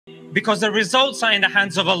because the results are in the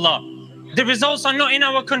hands of Allah. The results are not in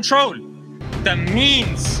our control. The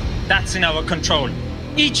means, that's in our control.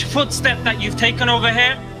 Each footstep that you've taken over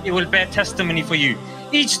here, it will bear testimony for you.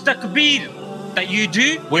 Each takbir that you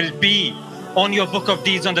do will be on your book of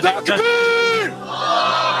deeds on the Takbir!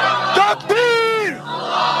 Takbir!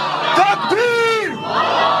 Takbir!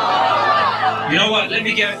 You know what? Let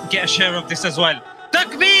me get a share of this as well.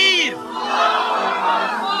 Takbir!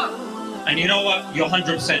 And you know what? You're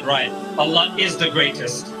 100% right. Allah is the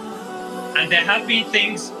greatest. And there have been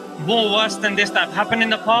things more worse than this that have happened in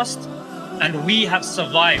the past, and we have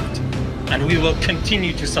survived, and we will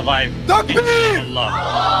continue to survive. Takbir!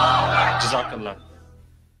 Allah. Jazakallah.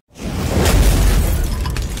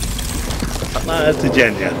 That's a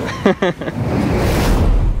genius.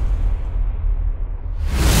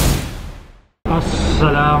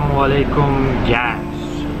 Assalamu alaikum,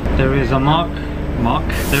 guys. There is a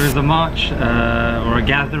march or a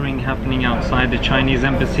gathering happening outside the Chinese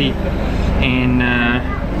embassy in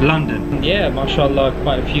London. Yeah, mashallah,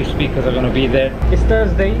 quite a few speakers are going to be there. It's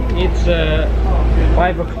Thursday, it's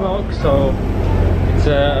 5 o'clock, so it's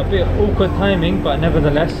a bit awkward timing, but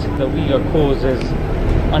nevertheless the Uyghur cause is,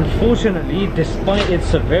 unfortunately, despite its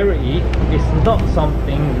severity, it's not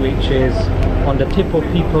something which is on the tip of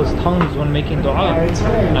people's tongues when making dua.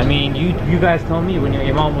 I mean, you guys tell me, when your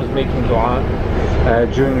Imam was making dua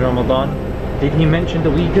during Ramadan, did he mention the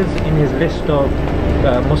Uyghurs in his list of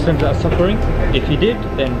Muslims that are suffering? If he did,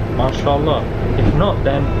 then mashallah. If not,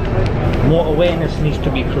 then more awareness needs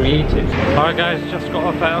to be created. Alright guys, just got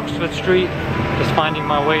off at Oxford Street, just finding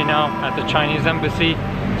my way now at the Chinese embassy.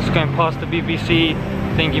 Just going past the BBC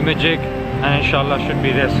thingy majig, and inshallah should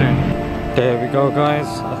be there soon. There we go guys,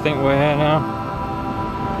 I think we're here now.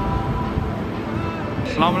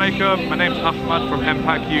 Assalamu alaikum, my name's Ahmad from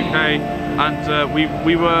MPAC UK, and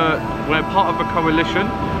we're part of a coalition.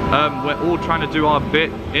 We're all trying to do our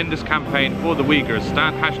bit in this campaign for the Uyghurs.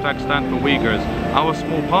 Stand for Uyghurs. Our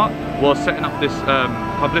small part was setting up this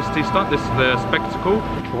publicity stunt, the spectacle.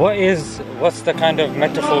 What's the kind of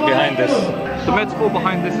metaphor behind this? The metaphor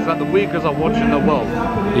behind this is that the Uyghurs are watching the world.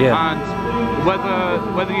 Yeah. And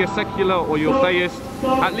whether you're secular or you're theist,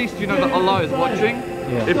 at least you know that Allah is watching.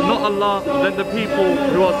 Yeah. If not Allah, then the people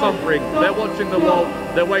who are suffering, they're watching the world,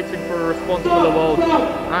 they're waiting for a response from the world,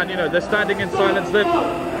 and you know, they're standing in silence.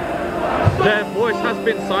 Their voice has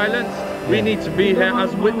been silenced. We need to be here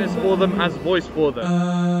as witness for them, as voice for them.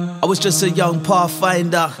 I was just a young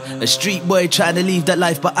pathfinder, a street boy trying to leave that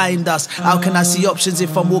life behind us. How can I see options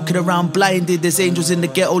if I'm walking around blinded? There's angels in the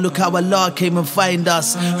ghetto, look how Allah came and find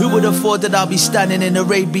us. Who would have thought that I'll be standing in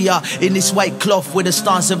Arabia in this white cloth with the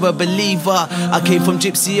stance of a believer? I came from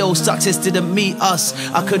Gypsy Hill, success didn't meet us.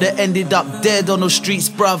 I could have ended up dead on those streets,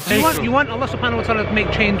 bruv. You want Allah subhanahu wa ta'ala to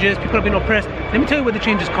make changes, people have been oppressed. Let me tell you where the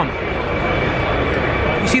changes come.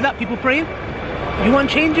 You see that, people praying? You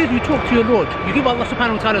want changes, you talk to your Lord. You give Allah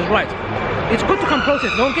subhanahu wa ta'ala's right. It's good to come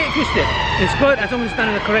protest, don't get it twisted. It's good as long as you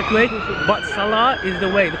stand in the correct way, but salah is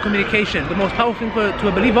the way, the communication. The most powerful thing to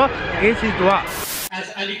a believer is his dua.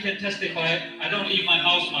 As Ali can testify, I don't leave my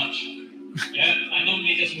house much. Yeah, I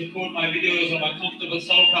normally just record my videos on my comfortable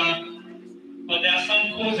sofa, but there are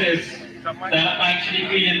some causes that I actually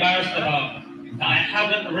feel embarrassed about. That I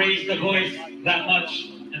haven't raised the voice that much,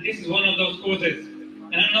 and this is one of those causes.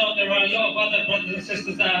 And I know there are a lot of other brothers and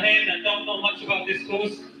sisters that are here that don't know much about this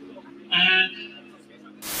cause. And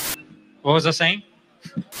what was I saying?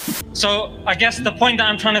 So I guess the point that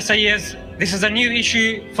I'm trying to say is, this is a new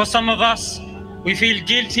issue for some of us. We feel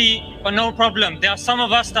guilty, but no problem. There are some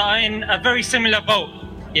of us that are in a very similar boat.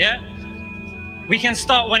 Yeah? We can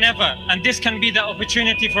start whenever, and this can be the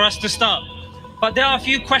opportunity for us to start. But there are a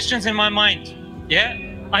few questions in my mind. Yeah?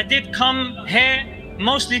 I did come here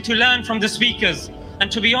mostly to learn from the speakers. And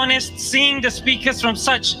to be honest, seeing the speakers from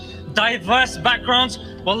such diverse backgrounds,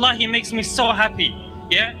 wallahi, makes me so happy.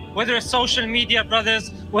 Yeah, whether it's social media brothers,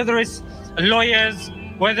 whether it's lawyers,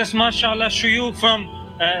 whether it's mashallah shuyukh from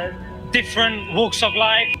different walks of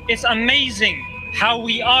life. It's amazing how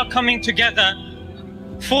we are coming together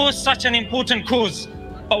for such an important cause.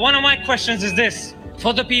 But one of my questions is this: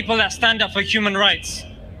 for the people that stand up for human rights,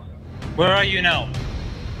 where are you now?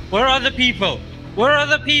 Where are the people? Where are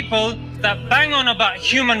the people that bang on about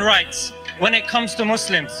human rights when it comes to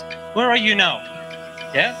Muslims? Where are you now?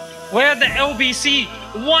 Yeah? Where are the LBC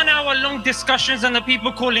 1 hour long discussions and the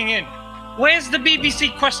people calling in? Where's the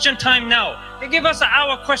BBC question time now? They give us an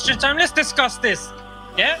hour question time. Let's discuss this.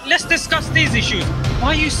 Yeah? Let's discuss these issues. Why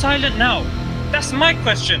are you silent now? That's my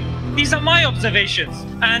question. These are my observations.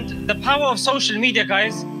 And the power of social media,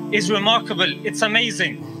 guys, is remarkable. It's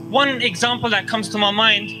amazing. One example that comes to my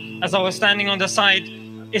mind as I was standing on the side,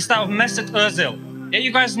 is that of Mesut Ozil. Yeah,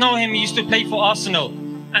 you guys know him, he used to play for Arsenal.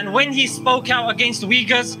 And when he spoke out against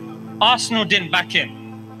Uyghurs, Arsenal didn't back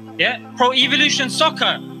him. Yeah, Pro Evolution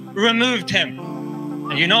Soccer removed him.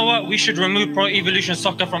 And you know what? We should remove Pro Evolution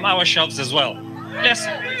Soccer from our shelves as well.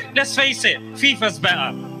 Let's face it, FIFA's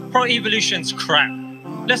better. Pro Evolution's crap.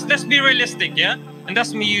 Let's be realistic, yeah? And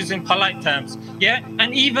that's me using polite terms, yeah?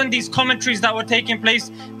 And even these commentaries that were taking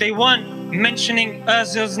place, they weren't mentioning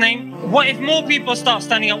Ozil's name. What if more people start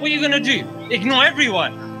standing up? What are you gonna do? Ignore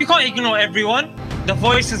everyone? You can't ignore everyone. The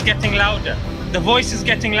voice is getting louder. The voice is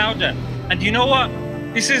getting louder. And you know what?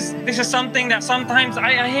 This is something that sometimes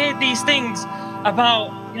I hear these things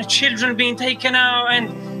about, you know, children being taken out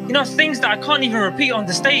and, you know, things that I can't even repeat on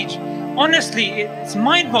the stage. Honestly, it's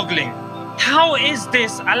mind-boggling. How is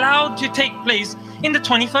this allowed to take place in the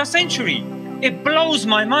 21st century? It blows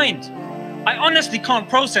my mind. I honestly can't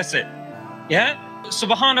process it. Yeah?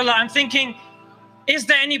 Subhanallah, I'm thinking, is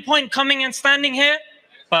there any point coming and standing here?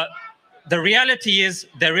 But the reality is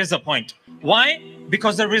there is a point. Why?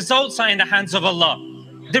 Because the results are in the hands of Allah.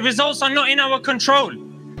 The results are not in our control.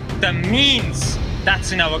 The means,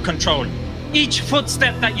 that's in our control. Each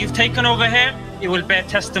footstep that you've taken over here, it will bear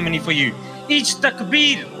testimony for you. Each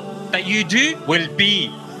takbir that you do will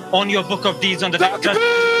be on your book of deeds on the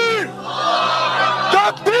Takbir!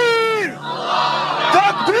 Takbir!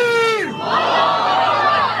 Takbir!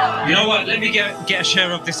 You know what? Let me get a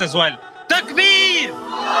share of this as well. Takbir!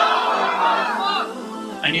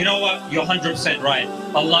 And you know what? You're 100% right.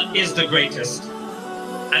 Allah is the greatest.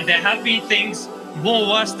 And there have been things more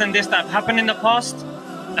worse than this that have happened in the past,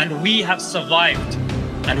 and we have survived,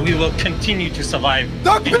 and we will continue to survive.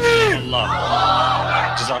 Inshallah.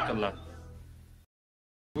 Jazakallah.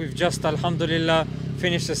 We've just, alhamdulillah,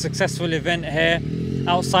 finished a successful event here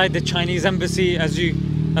outside the Chinese embassy, as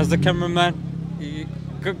the cameraman,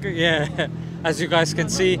 yeah, as you guys can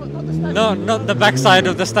see. No, not the backside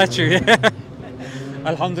of the statue.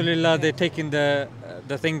 Alhamdulillah, they're taking the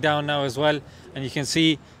thing down now as well, and you can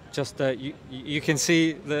see just you can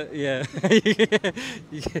see the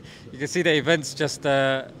you can see the events just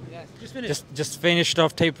finished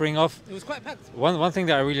off, tapering off. It was quite packed. One thing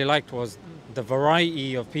that I really liked was the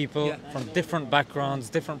variety of people from different backgrounds,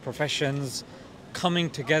 different professions, coming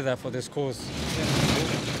together for this cause.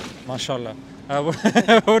 MashaAllah.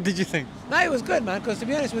 What did you think? No, it was good, man, because to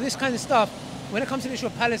be honest, with this kind of stuff, when it comes to the issue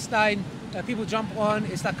of Palestine, people jump on,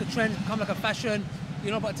 it's like a trend, become like a fashion,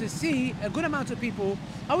 you know, but to see a good amount of people,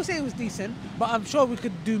 I would say it was decent, but I'm sure we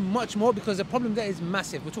could do much more because the problem there is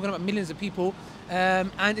massive. We're talking about millions of people,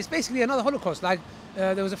 and it's basically another Holocaust. Like,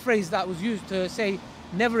 there was a phrase that was used to say,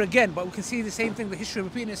 never again, but we can see the same thing, the history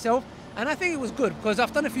repeating itself, and I think it was good, because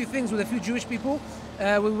I've done a few things with a few Jewish people.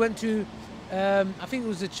 We went to, I think it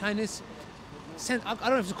was the Chinese center, I don't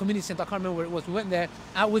know if it's a community center, I can't remember where it was. We went there,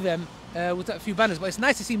 out with them, with a few banners, but it's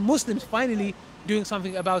nice to see Muslims finally doing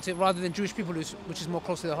something about it rather than Jewish people, which is more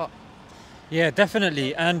close to the heart. Yeah,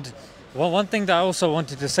 definitely. And one thing that I also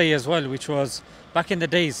wanted to say as well, which was back in the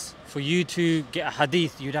days, for you to get a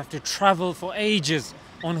hadith, you'd have to travel for ages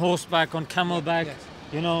on horseback, on camelback,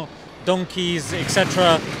 you know, donkeys,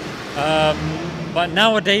 etc. But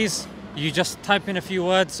nowadays, you just type in a few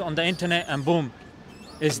words on the internet and boom,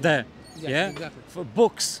 it's there. Yeah, exactly. For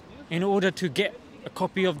books, in order to get a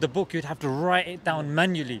copy of the book, you'd have to write it down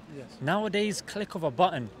manually. Yes. Nowadays, click of a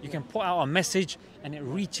button, you can put out a message and it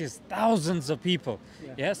reaches thousands of people.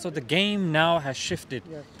 Yeah, so the game now has shifted.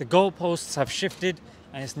 Yeah. The goalposts have shifted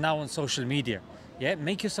and it's now on social media. Yeah,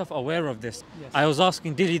 make yourself aware of this. Yes. I was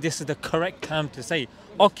asking Dili, this is the correct term to say.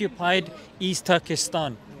 Occupied East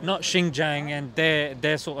Turkestan, not Xinjiang and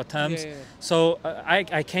their sort of terms. Yeah. So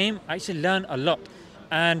I came, I actually learned a lot.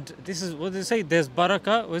 And this is, what did they say? There's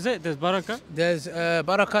barakah, was it? There's barakah? There's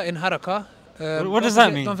barakah in harakah. What does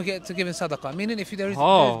that mean? Don't forget to give in sadaqah. Meaning, if there is,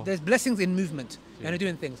 there's blessings in movement and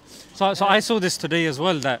doing things. So I saw this today as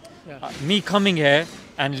well, that me coming here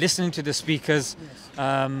and listening to the speakers.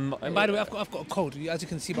 And by the way, I've got a cold. As you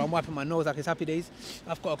can see, but I'm wiping my nose like it's happy days.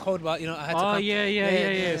 I've got a cold, but you know I had to. Oh yeah.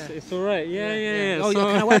 It's all right. Yeah. Oh, so,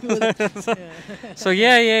 can I wipe it with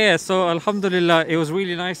it? So alhamdulillah, it was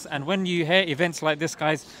really nice. And when you hear events like this,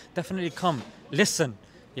 guys, definitely come, listen.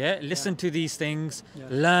 Listen to these things,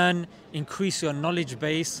 learn, increase your knowledge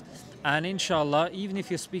base, and inshallah, even if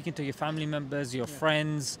you're speaking to your family members, your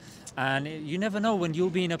friends, and you never know when you'll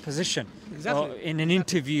be in a position, or in an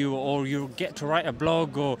interview, or you'll get to write a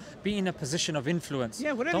blog, or be in a position of influence.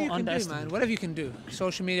 Yeah, whatever you can do, man. Whatever you can do,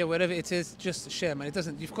 social media, whatever it is, just share, man. It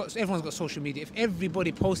doesn't. Everyone's got social media. If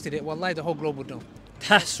everybody posted it, wallahi, the whole globe would know.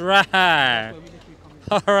 That's right.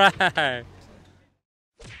 All right.